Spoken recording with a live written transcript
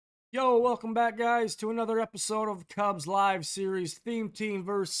Yo, welcome back, guys, to another episode of Cubs Live Series Theme Team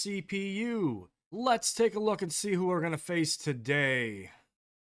vs. CPU. Let's take a look and see who we're going to face today.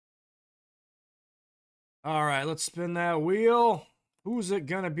 All right, let's spin that wheel. Who's it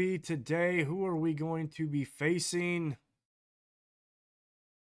going to be today? Who are we going to be facing?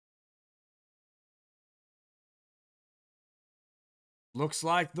 Looks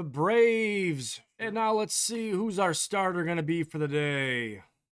like the Braves. And now let's see who's our starter going to be for the day.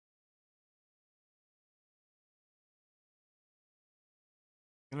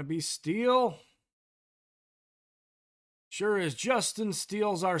 Gonna be Steele. Sure is. Justin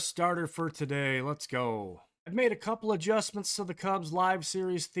Steele's our starter for today. Let's go. I've made a couple adjustments to the Cubs Live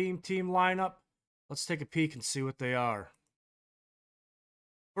Series Theme Team lineup. Let's take a peek and see what they are.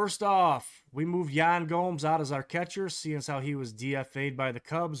 First off, we moved Yan Gomes out as our catcher, seeing as how he was DFA'd by the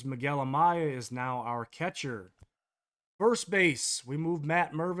Cubs. Miguel Amaya is now our catcher. First base, we moved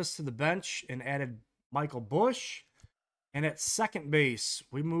Matt Mervis to the bench and added Michael Bush. And at second base,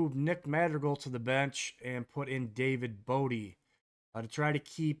 we moved Nick Madrigal to the bench and put in David Bodie to try to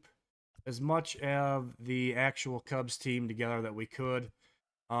keep as much of the actual Cubs team together that we could.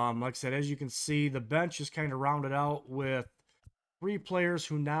 Like I said, as you can see, the bench is kind of rounded out with 3 players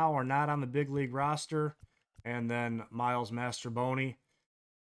who now are not on the big league roster, and then Miles Mastroboni.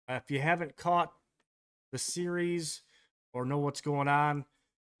 If you haven't caught the series or know what's going on,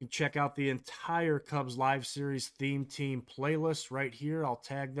 you can check out the entire Cubs Live Series Theme Team playlist right here. I'll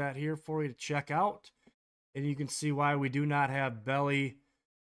tag that here for you to check out. And you can see why we do not have Belly,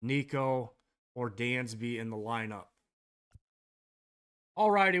 Nico, or Dansby in the lineup.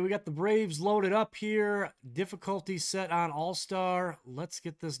 Alrighty, we got the Braves loaded up here. Difficulty set on All-Star. Let's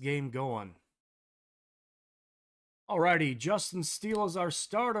get this game going. Alrighty, Justin Steele is our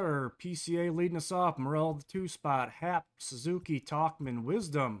starter. PCA leading us off. Morel the 2 spot. Happ, Suzuki, Talkman,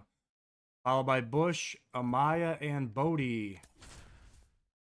 Wisdom. Followed by Bush, Amaya, and Bodie.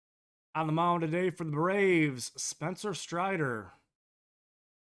 On the mound today for the Braves, Spencer Strider.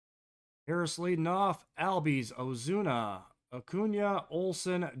 Harris leading off. Albies, Ozuna, Acuna,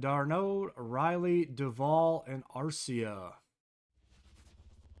 Olsen, Darno, Riley, Duvall, and Arcia.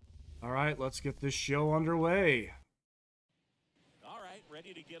 Alright, let's get this show underway.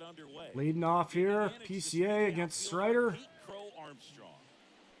 Ready to get underway. Leading off here, PCA against Strider.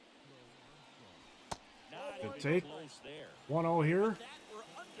 Good take. 1-0 here.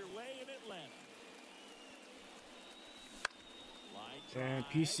 And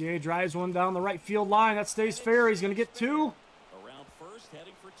PCA drives one down the right field line. That stays fair. He's going to get 2.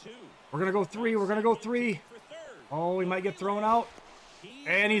 We're going to go 3. We're going to go 3. Oh, he might get thrown out.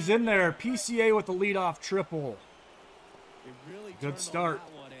 And he's in there. PCA with the leadoff triple. Good start.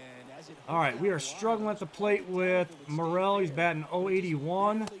 All right, we are struggling at the plate with Morel. He's batting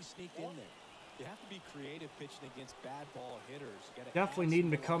 .081. Definitely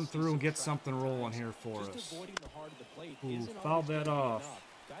needing to come through and get something rolling here for us. Ooh, fouled that off.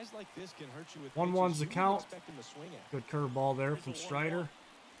 1-1's the count. Good curveball there from Strider.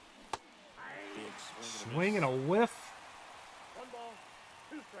 Swing and a whiff.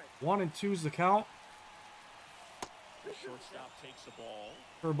 1-2's the count. Shortstop takes the ball.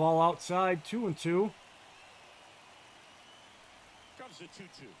 Curveball outside, 2-2. Comes a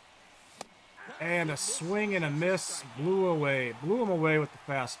 2-2. And a swing and a miss. Blew him away with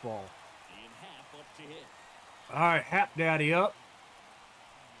the fastball. All right, Hap Daddy up.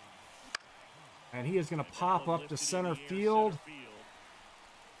 And he is going to pop up to center field. Is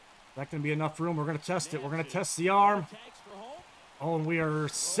that going to be enough room? We're going to test it. We're going to test the arm. Oh, and we are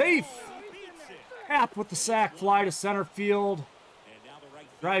safe. Hap with the sac fly to center field.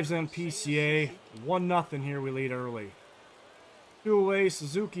 Drives in PCA. 1-0 here. We lead early. 2 away.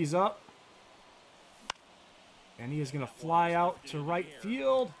 Suzuki's up. And he is going to fly out to right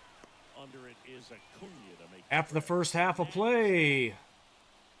field. After the first half of play.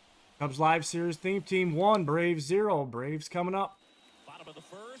 Cubs Live Series Theme Team 1. Braves 0. Braves coming up.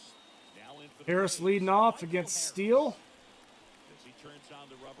 Harris leading off against Steele.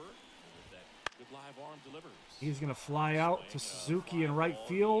 He's going to fly out to Suzuki in right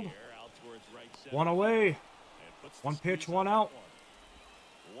field. 1 away. 1 pitch, 1 out.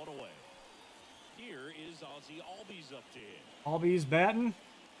 Here is Albies up to hit. Albies batting.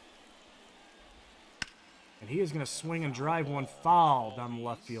 And he is going to swing and drive one foul down the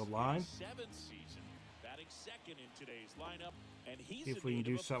left field line. See if we can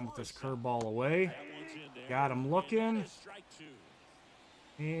do something with this curveball away. Got him looking.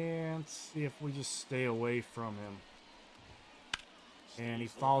 And see if we just stay away from him. And he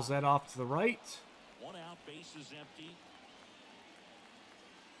fouls that off to the right. 1 out, base is empty.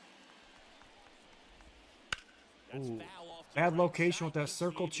 That's Ooh, foul off to bad the right location side, with that keeps the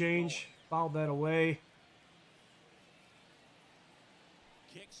circle AV change. going. Fouled that away.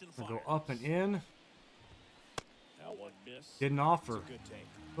 Kicks and Gonna fires. go up and in. That one missed. Didn't It's offer. a good take.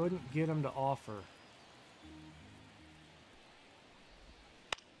 Couldn't get him to offer.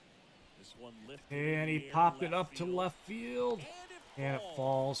 This one lifted And in he the air, popped it left up to field. left field. And it falls.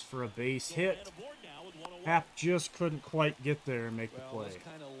 falls for a base So hit. man aboard now with one away. Hap just couldn't quite get there and make the Well, play. those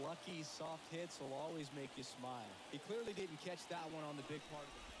kind of lucky, soft hits will always make you smile. He clearly didn't catch that one on the big part of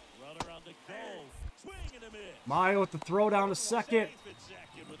the Runner on the go. Swing and a miss. Mayo with the throw down to second. Safe at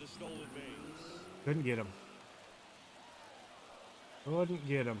second with a stolen base. Couldn't get him. Couldn't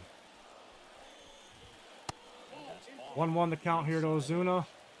get him. That's off 1-1 the count here to Ozuna.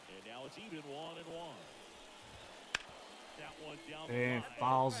 And now it's even 1-1. That one down the And line.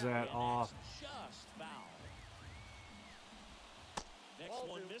 fouls that And off. that's just foul. Next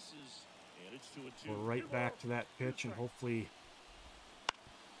one misses. And it's 2-2. We're right back to that pitch and hopefully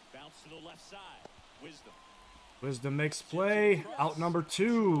Bounce to the left side. Wisdom. Wisdom makes play. Out number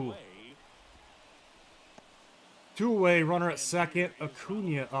 2. Two-away runner at second.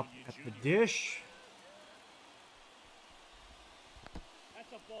 Acuna up at the dish. That's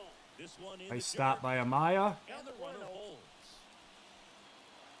a ball. This one in Nice the stop dirt. by Amaya. And the runner holds.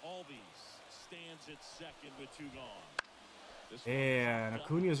 Albies stands at second with 2 gone. This one And popped up.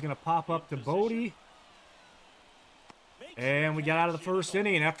 Acuna is going to pop up to In position. Bodie. Makes And we got out of the catch in first goal.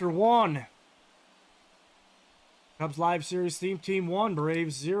 inning after 1. Cubs Live Series theme team 1,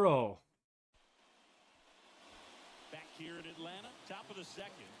 Braves 0. Back here in Atlanta, top of the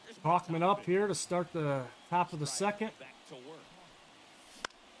second. Here's Talkman one up top here to start the top of the Strider second. Back to work.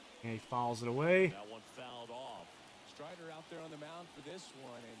 And he fouls it away. That one fouled off. Strider out there on the mound for this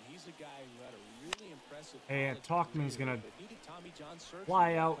one, and he's a guy who had a really impressive And college Talkman's career, gonna but needed Tommy John surgery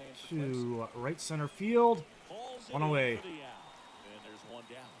Fly while out playing for Clemson. to right center field. Calls it One in away. for the out. And there's one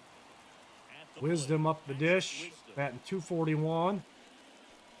down. At the Wisdom plate, up the Max dish. Wisdom. Batting 241.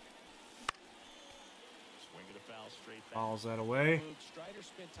 Swing and a foul straight back. Fouls that away. Luke, Strider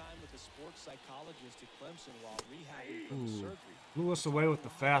spent time with a sports psychologist at Clemson while rehabbing from the Ooh. surgery. Blew us away with the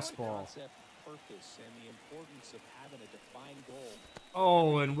fastball. Concept, purpose, and the importance of having a defined goal.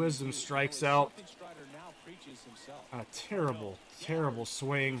 Oh, and Wisdom strikes out. Something Strider now preaches himself. On a terrible, terrible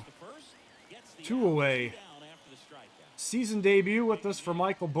swing. The first gets the 2 out, away. 2 down after the strikeout. Season debut with us for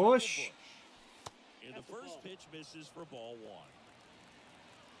Michael Bush. And the first pitch misses for ball 1.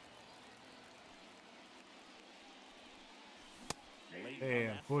 Late on And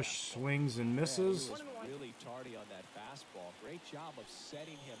that Bush fastball. swings and Yeah, misses. he was really tardy on that fastball. Great job of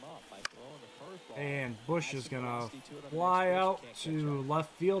setting him up by throwing the curveball. And Bush Add is some going to velocity to it on the fly next pitch. out Can't catch to up.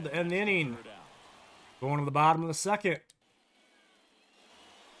 left field to end the inning. Third out. Going to the bottom of the second.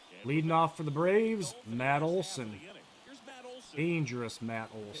 And Leading off for the Braves, for the Matt first half of Olson. the inning. Here's Matt Olson. Dangerous Matt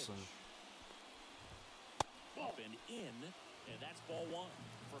Olson. Up and in, and that's ball 1.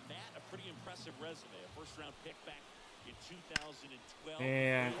 For Matt, a pretty impressive resume. A first-round pick back in 2012.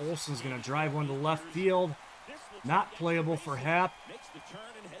 And Olson's going to drive one to left field. This looks Not like playable extra for base. Hap. Makes the turn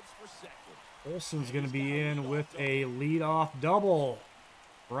and heads for second. Olson's going to be in with a leadoff double.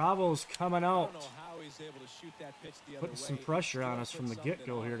 Bravo's coming I out. don't know how he's able to shoot that pitch the other Putting some way. pressure on Still us from the put something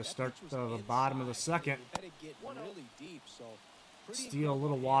get-go on. here to That start pitch was the bottom of the inside. second. It had to get really deep, so pretty Steele a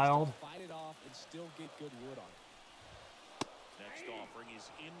little incredible wild. hands to fight it off and still get good wood on it. Next offering is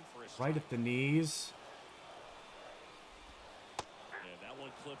in for a Right strike. at the knees. And that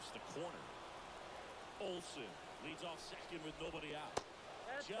one clips the corner. Olson leads off second with nobody out.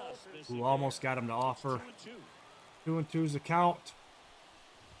 Just missing Who almost there. got him to offer. 2-2. 2-2's the count.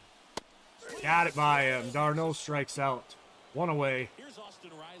 Got it by him. Darno strikes out. 1 away. Here's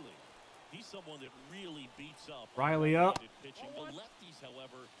Austin Riley. He's someone that really beats up. Riley up. right-handed pitching. The lefties,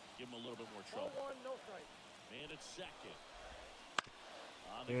 however, give him a little bit more trouble. Man at second.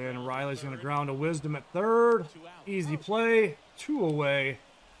 On the ground And at Riley's going to third. ground to Wisdom at third. 2 out. Easy play. 2 away.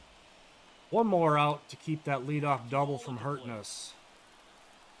 1 more out to keep that leadoff double from hurting us.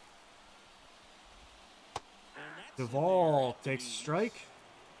 And that's in Duvall there at the takes a knees. strike.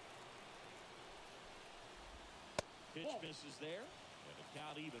 Pitch misses there. And the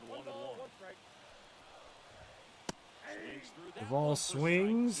count even 1-1. Swings through that Duvall one for strike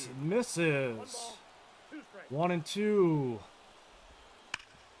swings, 2. misses. 1-2.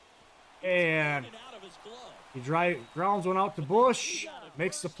 And In and out of his glove. he grounds one out to Bush.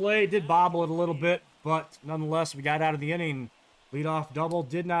 Makes the play. Did bobble it a little bit, but nonetheless, we got out of the inning. Leadoff double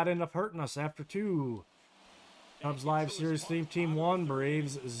did not end up hurting us after 2. Cubs Live Series theme team 1,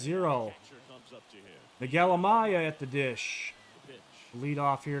 Braves 0. Catcher comes up to him. Miguel Amaya at the dish. The pitch. Lead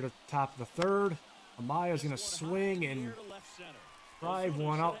off here to top of the third. Amaya's going to swing and Here to left center. drive Ozuna's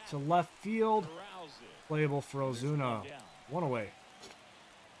one out set. to left field. Corrals it. Playable for Ozuna. Down. One away.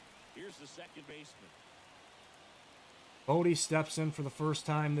 Here's the second baseman. Bodie steps in for the first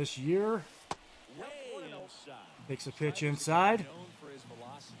time this year. Way inside. Takes a pitch inside. Known for his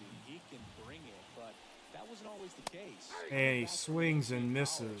velocity. He can bring it, but that wasn't always the case. And he swings and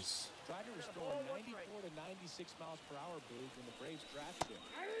misses. Tried to restore 94 to 96 miles per hour Boog when the Braves drafted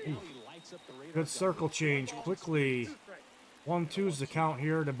him. Now he lights up the radar Good gun. circle change quickly. 1-2's the count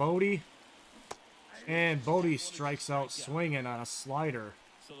here to Bodie. And Bodie strikes out swinging on a slider.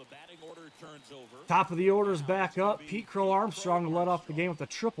 So the batting order turns over. Top of the order's back up. Pete Crow Armstrong to let off the game with a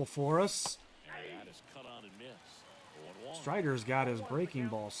triple for us. And that is cut on and missed. 0-1. Strider's got his breaking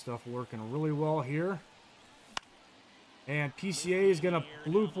ball stuff working really well here. And PCA is going to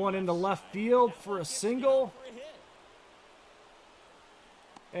loop one into left field for a single. For a hit.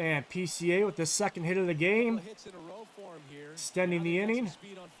 And PCA with the second hit of the game. Hits in a row for him here. Extending the Now they've got inning. some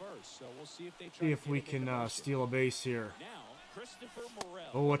speed on first, so we'll see if they try See to if get we it with can the motion. steal a base here. Now, Christopher Morel.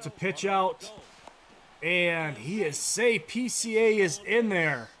 Oh, it's a pitch out. And he is safe. PCA is in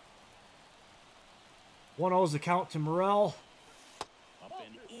there. 1-0's the count to Morel. Up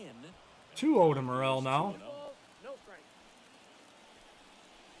and in. 2-0 to Morel now.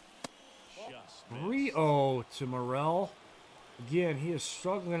 Just missed. 3-0 to Morel. Again, he is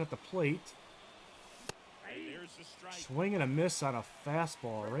struggling at the plate. And there's the strike. Swing and a miss on a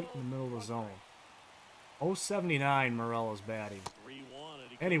fastball right in the middle of the zone. 079 Morel is batting. 3-1.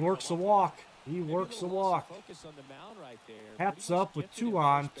 And he couldn't works the come up walk. He Maybe a works the little walk. loss of focus on the mound right there, but Taps he was up with gifted 2 at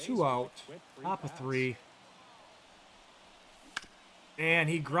on, first 2 base with a out. quick free Top of pass. 3. And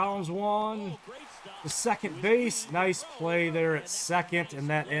he grounds one Oh, great stop. to second base. Nice play there at second, and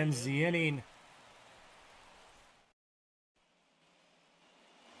that ends the inning.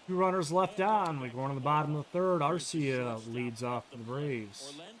 2 runners left on. We go on to the bottom of the third. Arcia leads off for the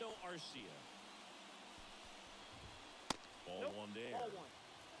Braves. Orlando Arcia. Ball one there.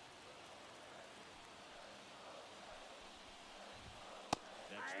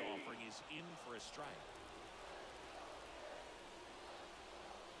 Next offering is in for a strike.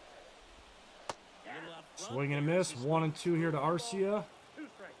 Little out front Swing and a there. miss. 1 and 2 here to Arcia.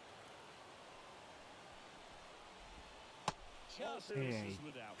 Just And misses he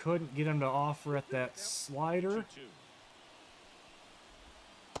without. couldn't get him to offer at that slider. 2-2.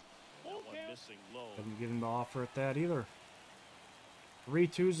 That one missing low. Couldn't get him to offer at that either.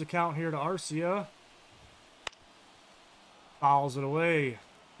 3-2's the count here to Arcia. Fouls it away.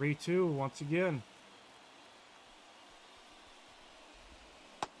 3-2 once again.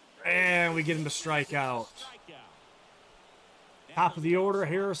 And we get him to strike out. Strikeout. Now Top of the order. for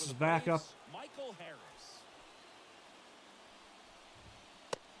Harris the is back up. Braves, Michael Harris.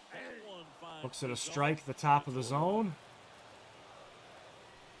 That one finds Looks at the a zone. strike at the top of the zone.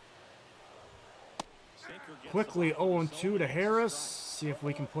 Sinker gets Quickly the bottom of the 0-2 zone to and Harris. strike. See if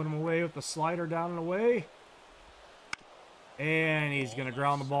we can put him away with the slider down and away. And he's going to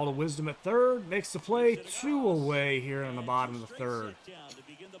ground the ball to Wisdom at third. Makes the play. 2 away here in the And bottom two of the straight third. set down to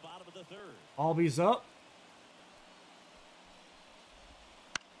begin the bottom of the third. Albies up.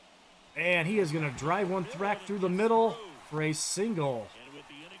 And he is going to drive one back through the middle for a single. And with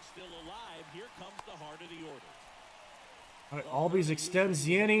the inning still alive, here comes the heart of the order. All right, Albies extends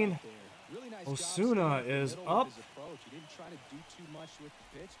the inning. Really nice Osuna job staying in the is middle of up. his approach. He didn't try to do too much with the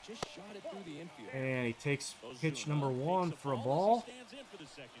pitch, just shot it through the infield. And he takes pitch Ozuna number takes 1 the for a as ball. he stands in for the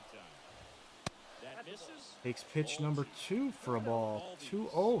second time. That misses. Takes pitch number 2 for a ball.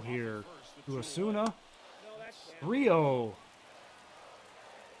 2-0 here to Osuna. 3-0.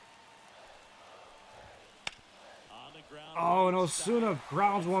 On the ground. Oh, and Osuna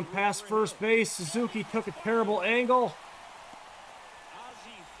grounds one past first base. Suzuki took a terrible angle.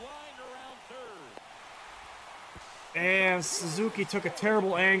 Ozzy flying around third. And Suzuki took a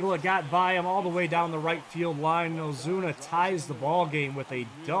terrible angle. It got by him all the way down the right field line. And Ozuna ties the ball game with a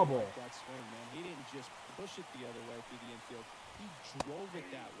double. Really liked that swing, man. He didn't just push it the other way through the infield. He drove it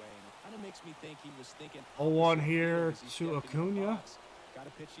that way, and it kind of makes me think he was thinking. 0-1 opposite here field as he to stepped into the Acuna. box. Got a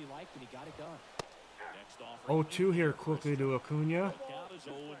pitch he liked, and he got it done. Next offering 0-2 here quickly to Acuna. count is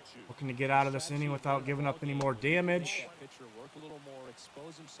 0-2. Looking to get out of this inning without giving up any more damage. Pitcher work a little more,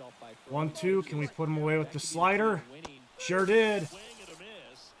 expose himself by 1-2. Can we put him away with the slider? winning. Sure did. Swing and a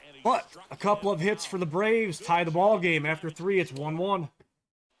miss, and he But struck a couple him of hits out. for the Braves tie the ball game. After 3, it's 1-1.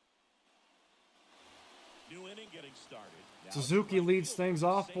 New inning getting started. Now Suzuki leads things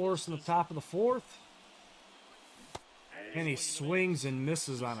off for us in the top of the 4th. And he swings and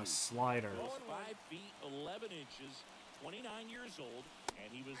misses on a slider. He's 5 feet 11 inches, 29 years old,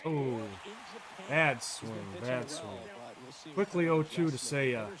 and he was Ooh. born in Bad swing, bad swing. Quickly 0-2 to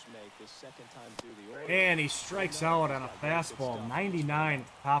Seiya. And he strikes out on a fastball, 99 at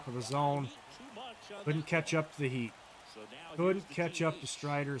the top of the zone. Couldn't catch up to the heat. Couldn't catch up to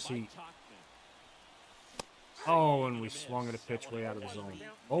Strider's heat. Oh, and we swung at a pitch way out of the zone.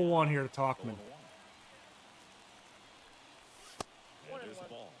 0-1 here to Talkman.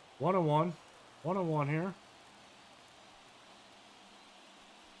 1-1. 1-1 here.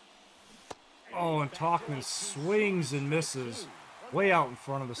 Oh, and Talkman swings and misses. Way out in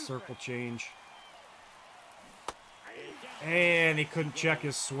front of the circle change. And he couldn't check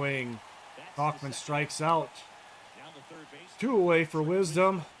his swing. Talkman strikes out. 2 away for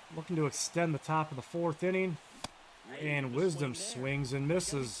Wisdom. Looking to extend the top of the 4th inning. And Wisdom swings and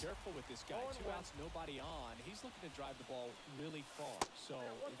misses. Careful with this guy. 2 outs, nobody on. He's looking to drive the ball really far. So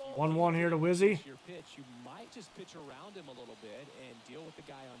 1-1 here to Wizzy. your pitch, you might just pitch around him a little bit and deal with the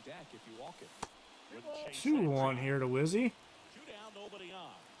guy on deck if you walk it. 2-1 here to Wizzy. 2 down, nobody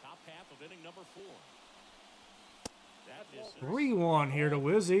on. Top half of inning number 4. That misses. 3-1 here to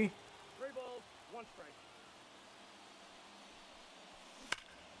Wizzy. 3 balls, 1 strike.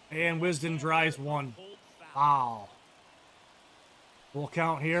 And Wisdom drives one. Wow. Full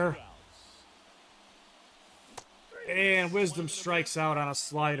count here. And Wisdom strikes out on a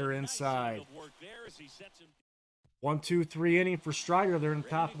slider inside. 1-2-3 inning for Strider. They're in the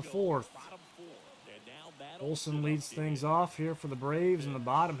top of the 4th. Olsen leads things off here for the Braves in the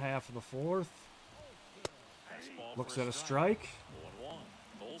bottom half of the 4th. Looks at a strike. 1-1.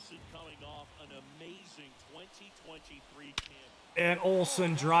 Olsen coming off an amazing 2023 campaign. And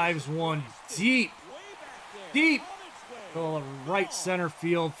Olsen drives one deep to the right center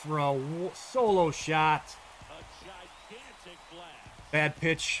field for a solo shot. A gigantic blast. Bad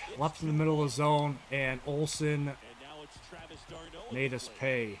pitch, left in the middle of the zone, and Olsen And now it's Travis d'Arnaud. made us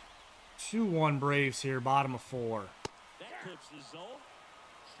pay. 2-1 Braves here, bottom of 4. That clips the zone.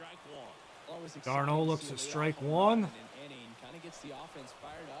 Strike 1. d'Arnaud looks at strike 1.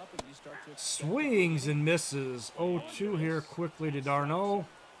 Swings and misses. 0-2 here quickly to d'Arnaud.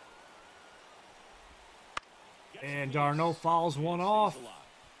 And d'Arnaud fouls one off.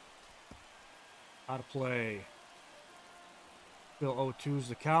 Out of play. Still 0-2's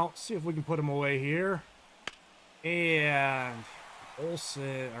the count. See if we can put him away here. And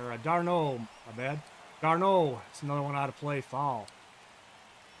Olsen, or d'Arnaud, my bad. d'Arnaud, it's another one out of play, foul.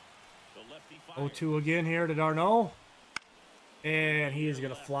 0-2 again here to d'Arnaud. And he is going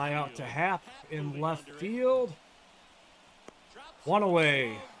to fly out to Happ in left field. 1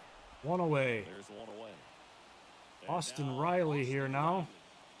 away. 1 away. There's 1 away. Austin Riley here now.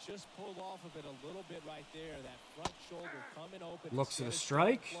 Just pulled off of it a little bit right there. That front shoulder coming open. Looks at a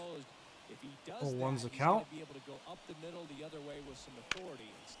strike. If he does 0-1's that, the count. he's gonna be able to go up the middle the other way with some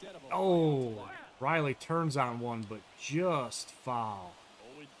authority instead of a Oh, Riley turns on one, but just foul.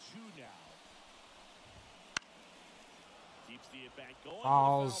 0-2 now. Keeps the at bat going.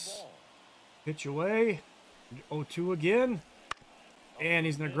 Fouls. Pitch away. 0-2 again. And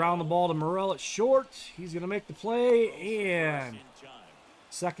he's going to ground the ball to Morel at short. He's going to make the play. And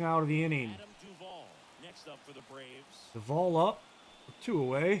second out of the inning. Adam Duvall next up for the Braves. Duvall up. 2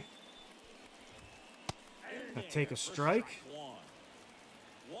 away. Gonna take a strike.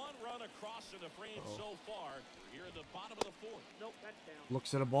 One run across to the frame so far. Here at the bottom of the 4th. Nope, that's down.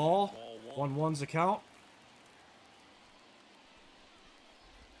 Looks at a ball. 1-1's the count.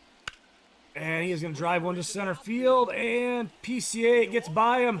 And he is going to drive one to center field. And PCA gets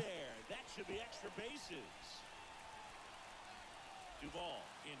by him. That should be extra bases. Duvall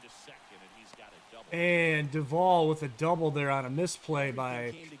into second, and he's got a double. And Duvall with a double there on a misplay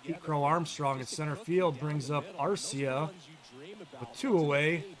by Pete Crow Armstrong at center field brings up Arcia with 2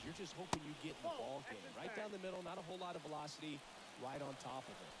 away. You're just hoping you get in the ball game. Right down the middle, not a whole lot of velocity, right on top of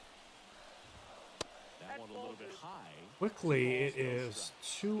it. That one a little bit high. Quickly, it is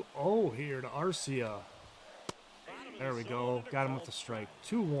 2-0 here to Arcia. There we go. Got him with the strike.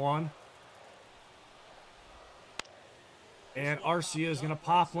 2-1. And Arcia is going to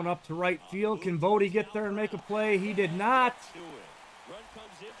pop one up to right field. Can Bodie get there and make a play? He did not.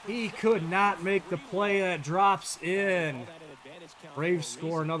 He could not make the play. That drops in. Braves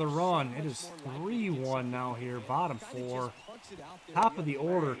score another run. It is 3-1 now here, bottom 4. Top of the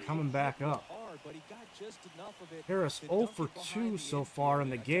order coming back up. Harris 0 for 2 so far in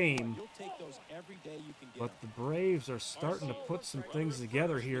the game. But the Braves are starting to put some things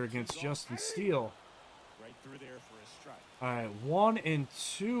together here against Justin Steele. All right, 1 and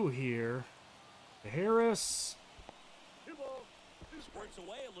 2 here. Harris.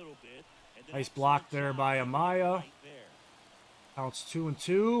 Nice block there by Amaya. Counts 2 and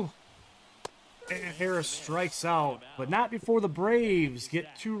 2. And Harris strikes out, but not before the Braves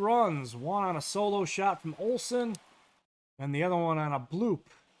get 2 runs. One on a solo shot from Olsen, and the other one on a bloop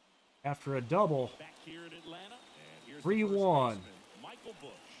after a double. 3-1.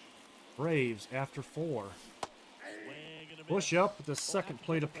 Braves after 4. Bush up with the second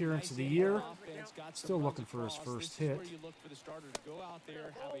plate appearance of the year. Still looking for his first hit.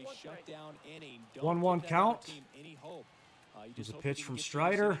 1-1 count. There's a pitch from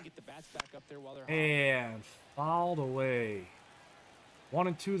Strider. And fouled away.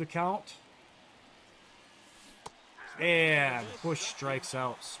 1-2 the count. And Bush strikes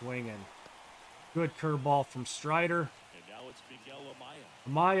out swinging. Good curveball from Strider.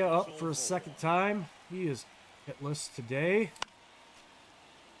 Amaya up for a second time. He is hitless today.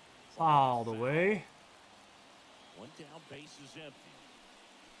 Fouled away. 1 down, base is empty.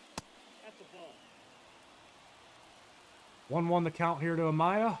 At the ball. 1-1 the count here to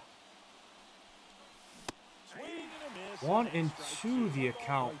Amaya. 1-2 the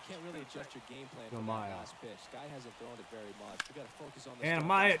account. Amaya. And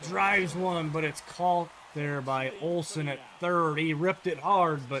Amaya drives one, but it's caught there by Olsen at third. He ripped it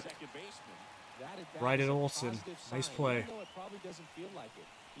hard, but right at Olsen. Nice play.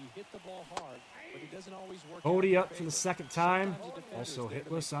 Bodie up for the second time. Also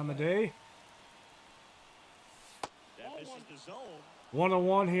hitless on the day.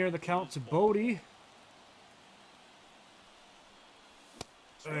 1-1 here, the count to Bodie.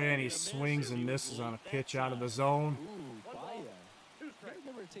 And he swings and misses on a pitch out of the zone.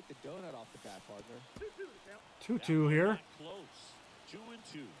 2-2 here.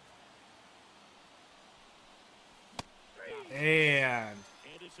 And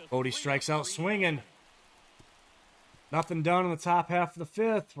Bodie strikes out swinging. Nothing done in the top half of the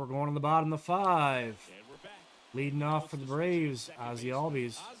 5th. We're going to the bottom of the 5. Leading off for the Braves, Ozzie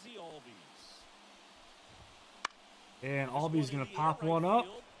Albies. And Albies going to pop one up.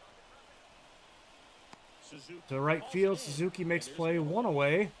 To right field, Suzuki makes play 1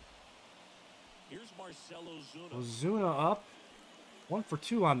 away. Ozuna up. 1 for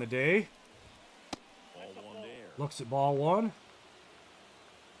 2 on the day. Looks at ball 1.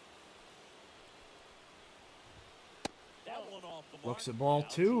 Looks at ball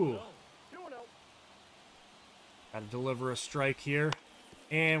 2. Got to deliver a strike here.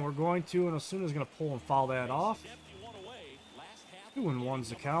 And we're going to, and Osuna's going to pull and foul that off. 2-1's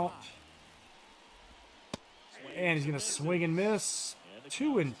the count. And he's going to swing and miss.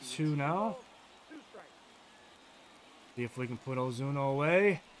 2-2 now. See if we can put Ozuna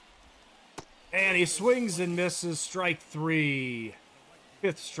away. And he swings and misses. Strike 3.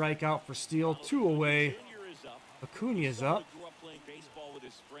 5th strikeout for Steele. 2 away. Acuna's up.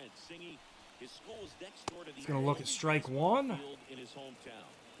 He's going to look at strike 1. Yeah,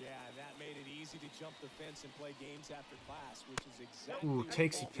 that made it easy to jump the fence and play games after class, which is exactly. Ooh,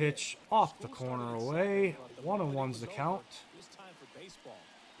 takes a pitch off the corner away. 1-1's the count.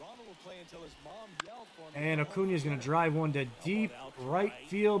 And Acuna's going to drive one to deep right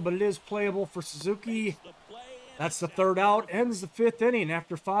field, but it is playable for Suzuki. That's the 3rd out. Ends the 5th inning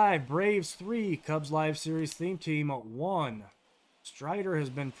after 5. Braves 3. Cubs Live Series theme team at 1. Strider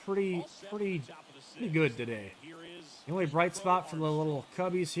has been pretty good today. The only bright spot for the little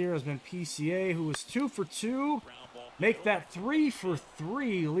Cubbies here has been PCA, who was 2 for 2. Make that 3 for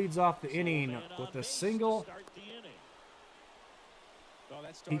 3. Leads off the inning with a single.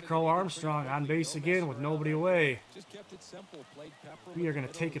 Pete Crow Armstrong on base again with nobody away. We are going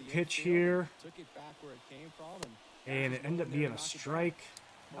to take a pitch here. And it ended up being a strike.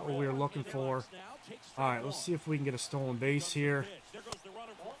 Not what we were looking for. All right, let's see if we can get a stolen base here.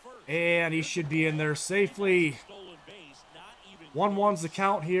 And he should be in there safely. 1-1's the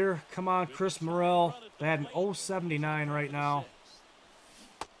count here. Come on, Chris Morrell. Batting .079 right now.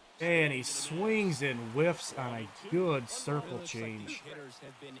 And he swings and whiffs on a good circle change.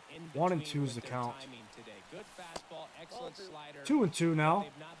 1-2's the count. 2-2 now.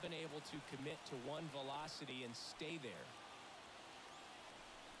 They've not been able to commit to one velocity and stay there.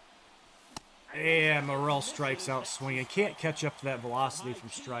 And Morrell strikes out swinging. Can't catch up to that velocity from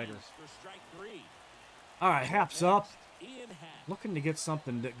Strider. All right, Hap's up. Looking to get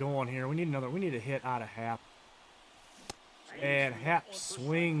something going here. We need a hit out of Hap. And Hap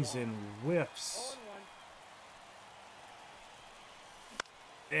swings and whiffs.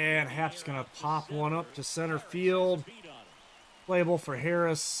 And Hap's going to pop one up to center field. Playable for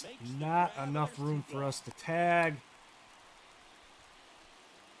Harris. Not enough room for us to tag.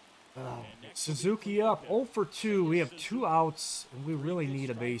 Suzuki up 0 for 2. We have 2 outs, and we really need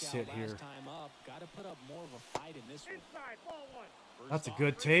a base hit here. That's a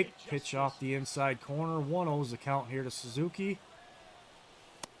good take. Pitch off the inside corner. 1-0 is the count here to Suzuki.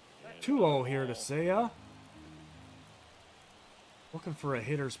 2-0 here to Seiya. Looking for a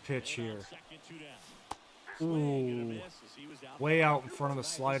hitter's pitch here. Ooh. Way out in front of the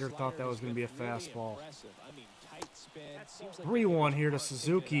slider. Thought that was going to be a fastball. 3-1 here to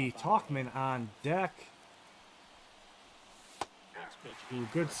Suzuki. Talkman on deck. Ooh,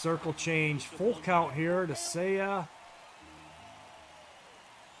 good circle change. Full count here to Seiya.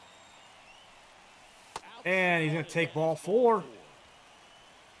 And he's going to take ball 4.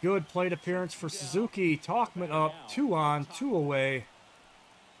 Good plate appearance for Suzuki. Talkman up, 2 on, 2 away.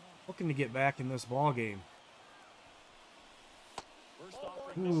 Looking to get back in this ball game.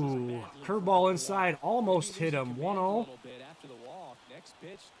 Ooh, curveball inside, almost hit him. 1-0.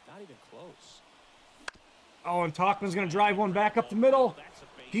 Oh, and Talkman's going to drive one back up the middle.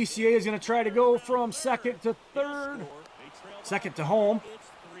 PCA is going to try to go from second to third. Second to home.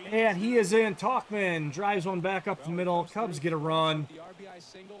 And he is in. Talkman drives one back up the middle. Cubs get a run.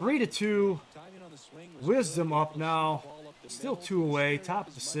 3-2. Wisdom up now. Still 2 away. Top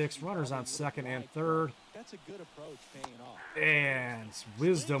of the 6th. Runners on second and third. And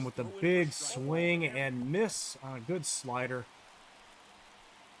Wisdom with a big swing and miss on a good slider.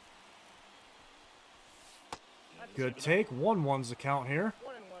 Good take. 1-1's the count here.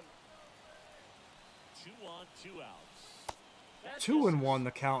 2 on, 2 outs. 2-1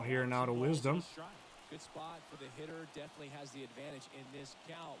 the count here now to Wisdom. Good spot for the hitter. Definitely has the advantage in this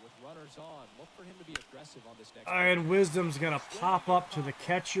count with runners on. Look for him to be aggressive on this next. And Wisdom's going to pop up to the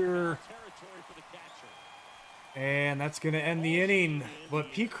catcher. And that's going to end the inning.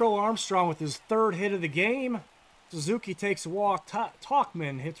 But P. Crow Armstrong with his 3rd hit of the game. Suzuki takes a walk.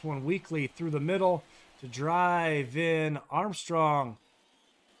 Talkman hits one weakly through the middle to drive in Armstrong.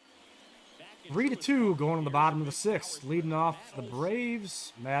 3-2 going to the bottom of the 6th. Leading off the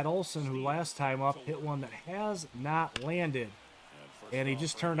Braves, Matt Olson, who last time up hit one that has not landed. And he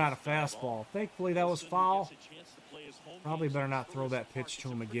just turned on a fastball. Thankfully that was foul. Probably better not throw that pitch to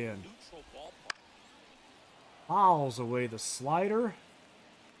him again. Fouls away the slider.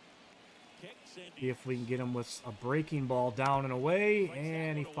 See if we can get him with a breaking ball down and away.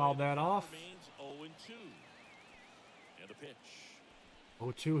 And he fouled that off.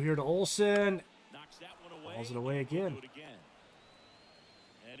 0-2 here to Olson. Balls it away again.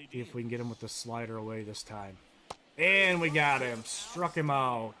 See if we can get him with the slider away this time. And we got him. Struck him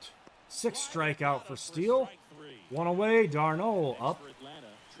out. 6th strikeout for Steele. 1 away. Darno up.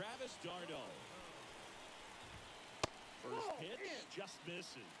 Travis Darno. First pitch just misses.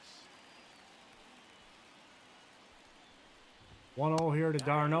 1-0 here to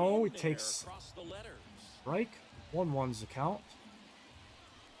Darno. He takes strike. 1-1's the count.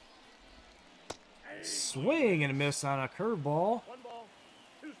 Swing and a miss on a curveball.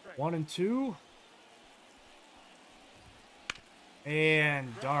 1-2.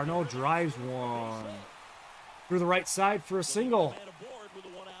 And Darno drives one through the right side for a single.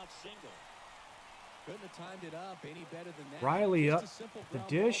 Riley up the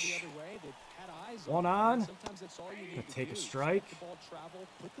dish. 1 on. Gonna take a strike.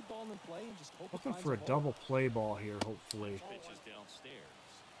 Looking for a double play ball here, hopefully.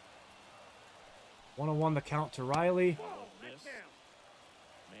 1-1 the count to Riley.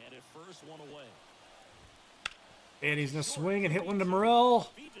 And he's going to swing and hit one to Morrell.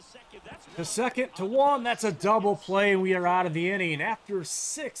 To second, to 1. That's a double play, and we are out of the inning. After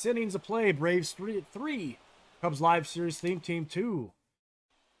 6 innings of play, Braves 3-3. Cubs Live Series theme team 2.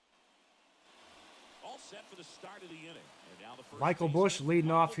 All set for the start of the inning. And now the first Michael Bush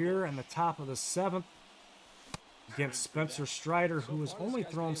leading off here in the top of the 7th. Against Spencer Strider, who has only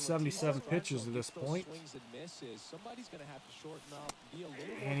thrown 77 pitches at this point.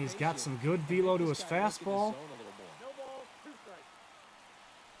 And he's got some good velo to his fastball.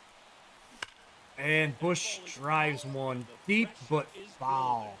 And Bush drives one deep, but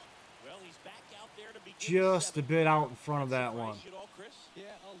foul. Just a bit out in front of that one.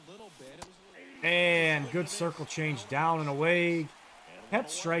 And good circle change down and away. Pet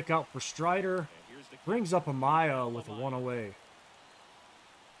strikeout for Strider. Brings up Amaya with a 1 away.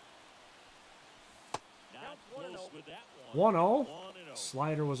 1-0.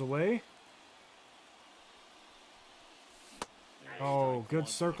 Slider was away. Oh, good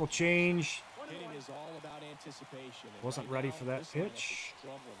circle change. Wasn't ready for that pitch.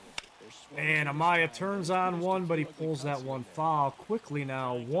 And Amaya turns on one, but he pulls that one foul quickly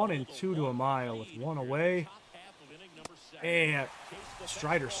now. 1-2 to Amaya with 1 away. And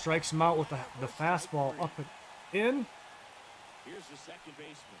Strider strikes him out with the fastball up and in.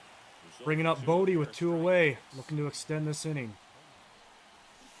 Bringing up Bodie with 2 away. Looking to extend this inning.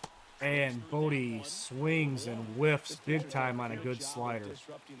 And Bodie swings and whiffs big time on a good slider.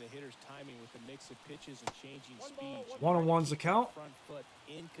 Disrupting the hitter's timing with a mix of pitches and changing speeds. 1-on-1's the count. Front foot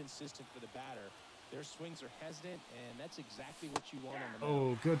inconsistent for the batter. Their swings are hesitant, and that's exactly what you want on the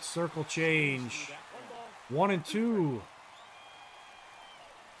mound. Oh, good circle change. 1-2.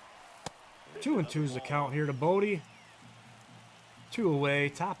 2-2's the count here to Bodie. 2 away,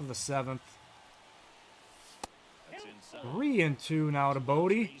 top of the 7th. 3-2 now to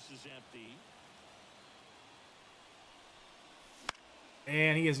Bodie.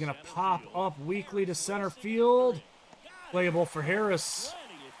 And he is going to pop up weakly to center field. Playable for Harris.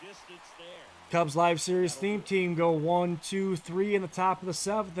 Cubs Live Series theme team go 1, 2, 3 in the top of the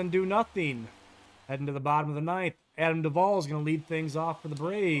 7th and do nothing. Heading to the bottom of the 9th. Adam Duvall is going to lead things off for the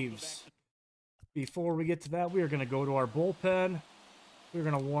Braves. Before we get to that, we are going to go to our bullpen. We're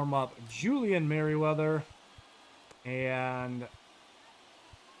going to warm up Julian Merriweather and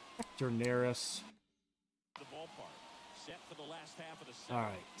Hector Neris. All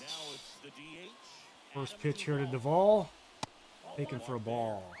right. First pitch here to Duvall. Taken for a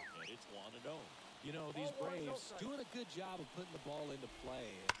ball. You know, these Braves doing a good job of putting the ball into play.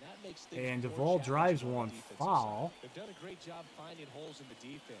 And that makes things And more Duvall drives challenging on one the defensive foul. side. They've done a great job finding holes in the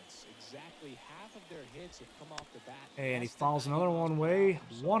defense. Exactly half of their hits have come off the bat. And he Less than fouls 90 another miles one per way. hour.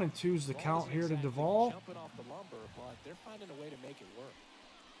 So 1-2's the ball count isn't here to exactly Duvall. jumping off the lumber, but they're finding a way to make it work.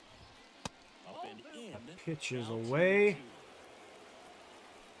 Up and in. Pitches Now away.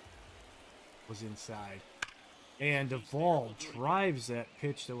 2-2. Was inside. And Duvall drives that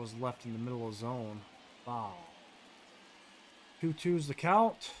pitch that was left in the middle of zone. Foul. 2-2's the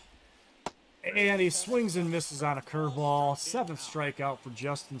count. And he swings and misses on a curveball. 7th strikeout for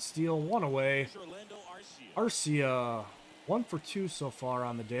Justin Steele. 1 away. Arcia, 1 for 2 so far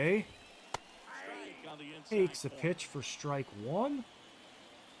on the day. Takes a pitch for strike 1.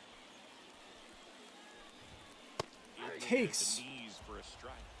 Takes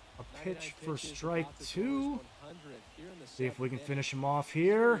a pitch for strike 2. See if we can finish him off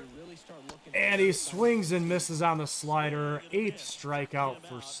here. And he swings and misses on the slider. 8th strikeout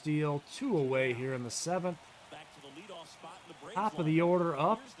for Steele. 2 away here in the 7th. Top of the order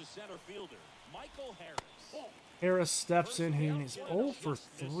up. Harris steps in. He is 0 for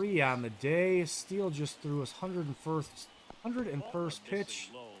 3 on the day. Steele just threw his 101st pitch.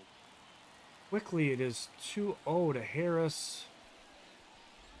 Quickly, it is 2-0 to Harris.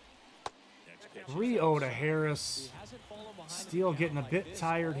 3-0 to Harris. Steele getting a bit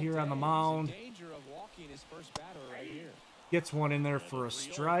tired here on the mound. Gets one in there for a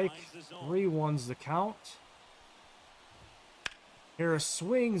strike. 3-1's the count. Harris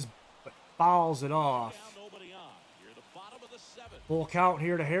swings, but fouls it off. Full count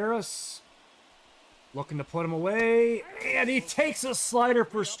here to Harris. Looking to put him away. And he takes a slider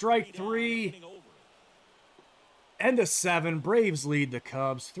for strike 3. End of 7. Braves lead the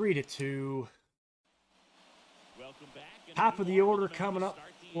Cubs 3-2. Top of the order coming up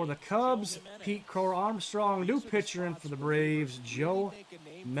for the Cubs. Pete Crow Armstrong. New pitcher in for the Braves. Joe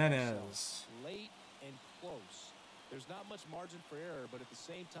Menez. Late and close. There's not much margin for error, but at the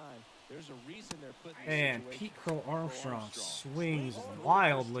same time, there's a reason they're putting this And situation Pete Crow for Armstrong swings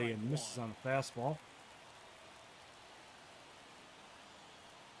wildly and misses on the fastball.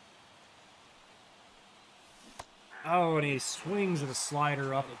 Oh, and he swings at a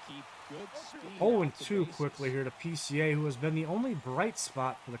slider up. 0-2 quickly here to PCA, who has been the only bright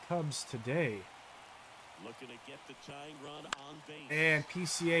spot for the Cubs today. Looking to get the tying run on base. And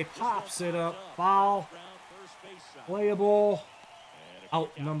PCA pops it up. Foul. Playable.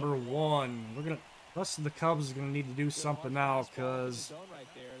 Out number 1. We're gonna. Rest of the Cubs is gonna need to do something now because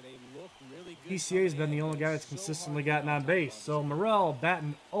PCA's been the only guy that's consistently gotten on base. So Morel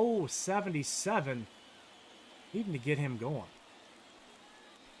batting .077. Needing to get him going.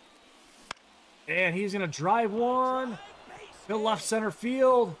 And he's going to drive one. To left center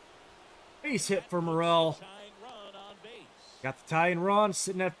field. Base hit for Morel. Got the tie and run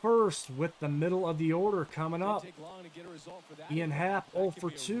sitting at first with the middle of the order coming up. Ian Happ 0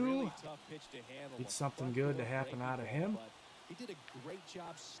 for 2. Need something good to happen out of him. He did a great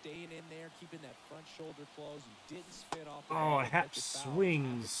job staying in there, keeping that front shoulder closed, and didn't spin off. Oh, Happ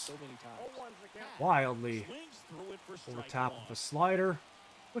swings wildly over top of the slider.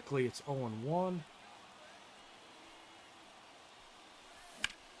 Quickly, it's 0-1.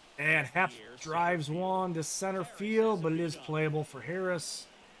 And Happ drives one to center field, but it is playable for Harris.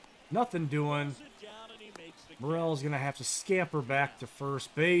 Nothing doing. Morel's going to have to scamper back to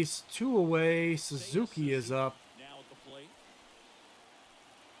first base. 2 away. Suzuki is up.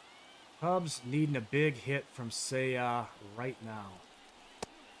 Cubs needing a big hit from Seiya right now.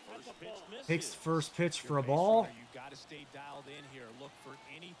 Takes the first pitch for a Your base ball. runner, you got to stay dialed in here. Look for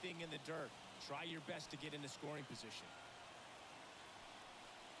anything in the dirt. Try your best to get into scoring position.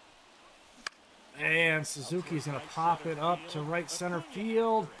 And Suzuki's going to pop it up to right center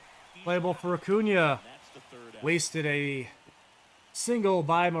field. Playable for Acuna. Wasted a single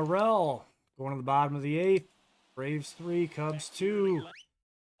by Morel. Going to the bottom of the 8th. Braves 3, Cubs 2.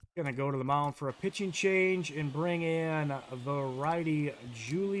 Going to go to the mound for a pitching change and bring in the righty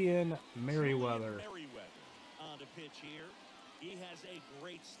Julian Merriweather.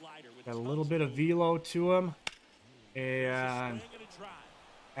 Got a little bit of velo to him. And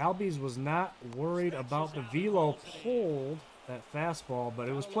Albies was not worried about the velo pulled, that fastball, but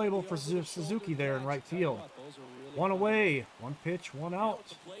it was playable for Suzuki there in right field. One away, one pitch, one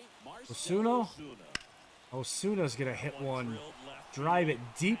out. Osuna's going to hit one. Drive it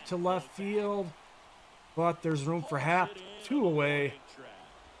deep to left field, but there's room for Happ. 2 away.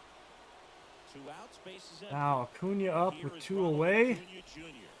 Now Acuna up with 2 away.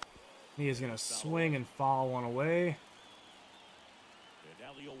 He is going to swing and foul one away.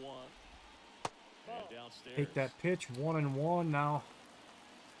 Take that pitch, 1-1 now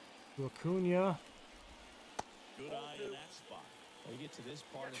to Acuna.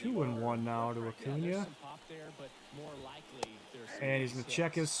 2-1 now to Acuna. And he's going to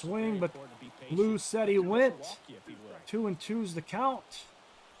check his swing, but Blue said he went. 2-2's the count.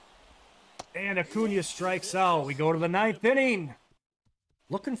 And Acuna strikes out. We go to the 9th inning.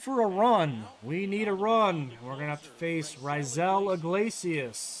 Looking for a run. We need a run. We're going to have to face Rizal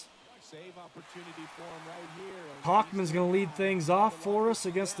Iglesias. Hawkman's going to lead things off for us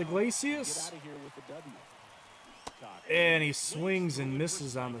against Iglesias. And he swings and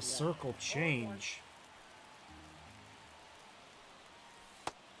misses on the circle change.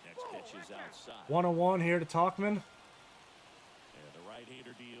 1-1 here to Tauchman.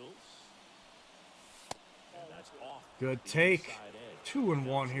 Good take.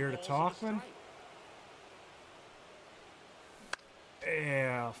 2-1 here to Tauchman.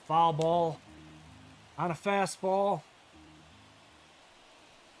 Yeah, foul ball on a fastball.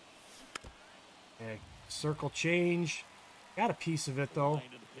 Okay, circle change. Got a piece of it though.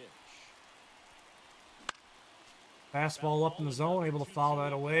 Fastball up in the zone, able to foul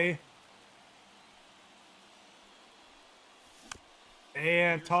that away.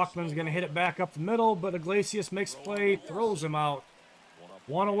 And Tauchman's going to hit it back up the middle, but Iglesias makes play, throws him out.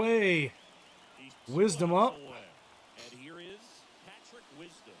 1 away. Wisdom up.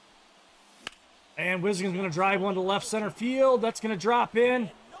 And Wisdom's going to drive one to left center field. That's going to drop in.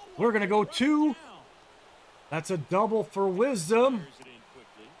 We're going to go 2. That's a double for Wisdom.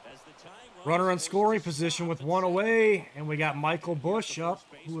 Runner in scoring position with 1 away. And we got Michael Busch up,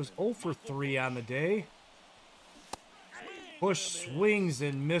 who was 0 for 3 on the day. Busch swings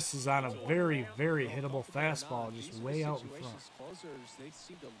and misses on a very, very hittable fastball, just way out in front.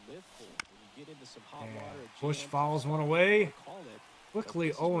 And Busch fouls one away.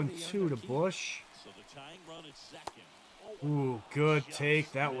 Quickly 0-2 to Busch. Ooh, good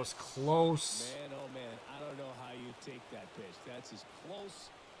take. That was close. Man, oh man, I don't know how you take that pitch. That's as close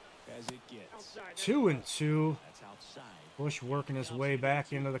as it gets. 2-2. Busch working his way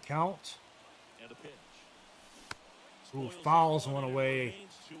back into the count. Ooh, fouls one away.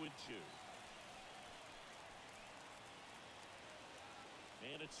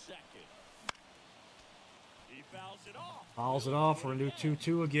 Fouls it off for a new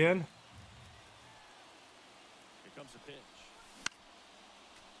 2-2 again. Here comes the pitch.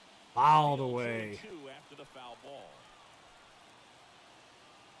 Fouled away. After the foul ball.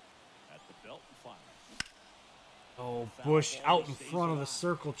 At the belt and final. Oh, Busch out in front of the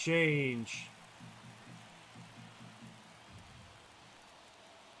circle change.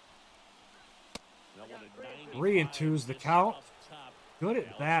 Three and two's the count. Good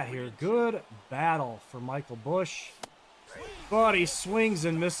at bat here. Good battle for Michael Busch. But he swings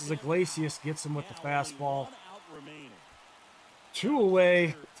and misses Iglesias. Gets him with the fastball. 2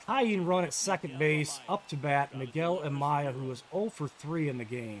 away. Tying run at second base. Up to bat, Miguel Amaya, who is 0 for 3 in the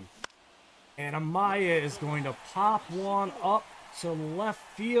game. And Amaya is going to pop one up to left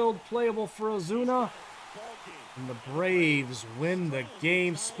field. Playable for Ozuna. And the Braves win the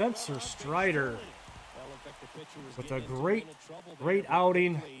game. Spencer Strider with a great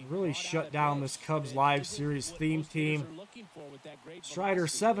outing. Really shut down this Cubs Live Series theme team. Strider,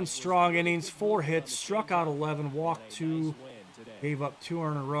 7 strong innings, 4 hits, struck out 11, walked 2, gave up 2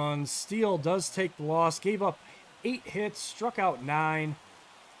 earned runs. Steele does take the loss, gave up 8 hits, struck out 9,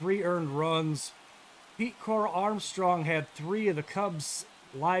 3 earned runs. Pete Cora Armstrong had 3 of the Cubs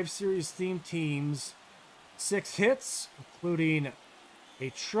Live Series theme teams, 6 hits, including a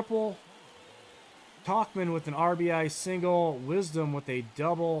triple. Talkman with an RBI single. Wisdom with a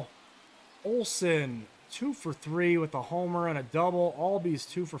double. Olsen, 2 for 3 with a homer and a double. Albies,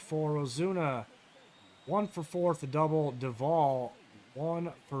 2 for 4. Ozuna, 1 for 4 with a double. Duvall,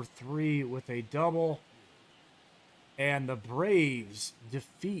 1 for 3 with a double. And the Braves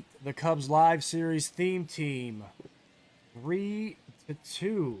defeat the Cubs Live Series theme team 3-2.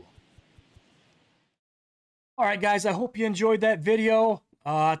 All right, guys, I hope you enjoyed that video.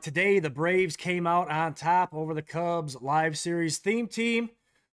 Today, the Braves came out on top over the Cubs Live Series theme team.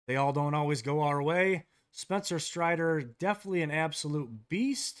 They all don't always go our way. Spencer Strider, definitely an absolute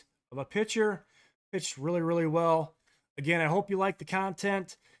beast of a pitcher. Pitched really, really well. Again, I hope you like the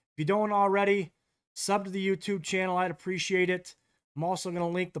content. If you don't already, sub to the YouTube channel. I'd appreciate it. I'm also going to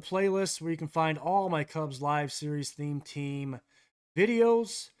link the playlist where you can find all my Cubs Live Series theme team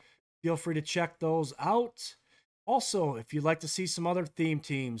videos. Feel free to check those out. Also, if you'd like to see some other theme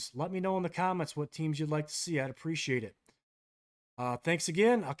teams, let me know in the comments what teams you'd like to see. I'd appreciate it. Thanks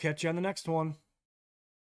again. I'll catch you on the next one.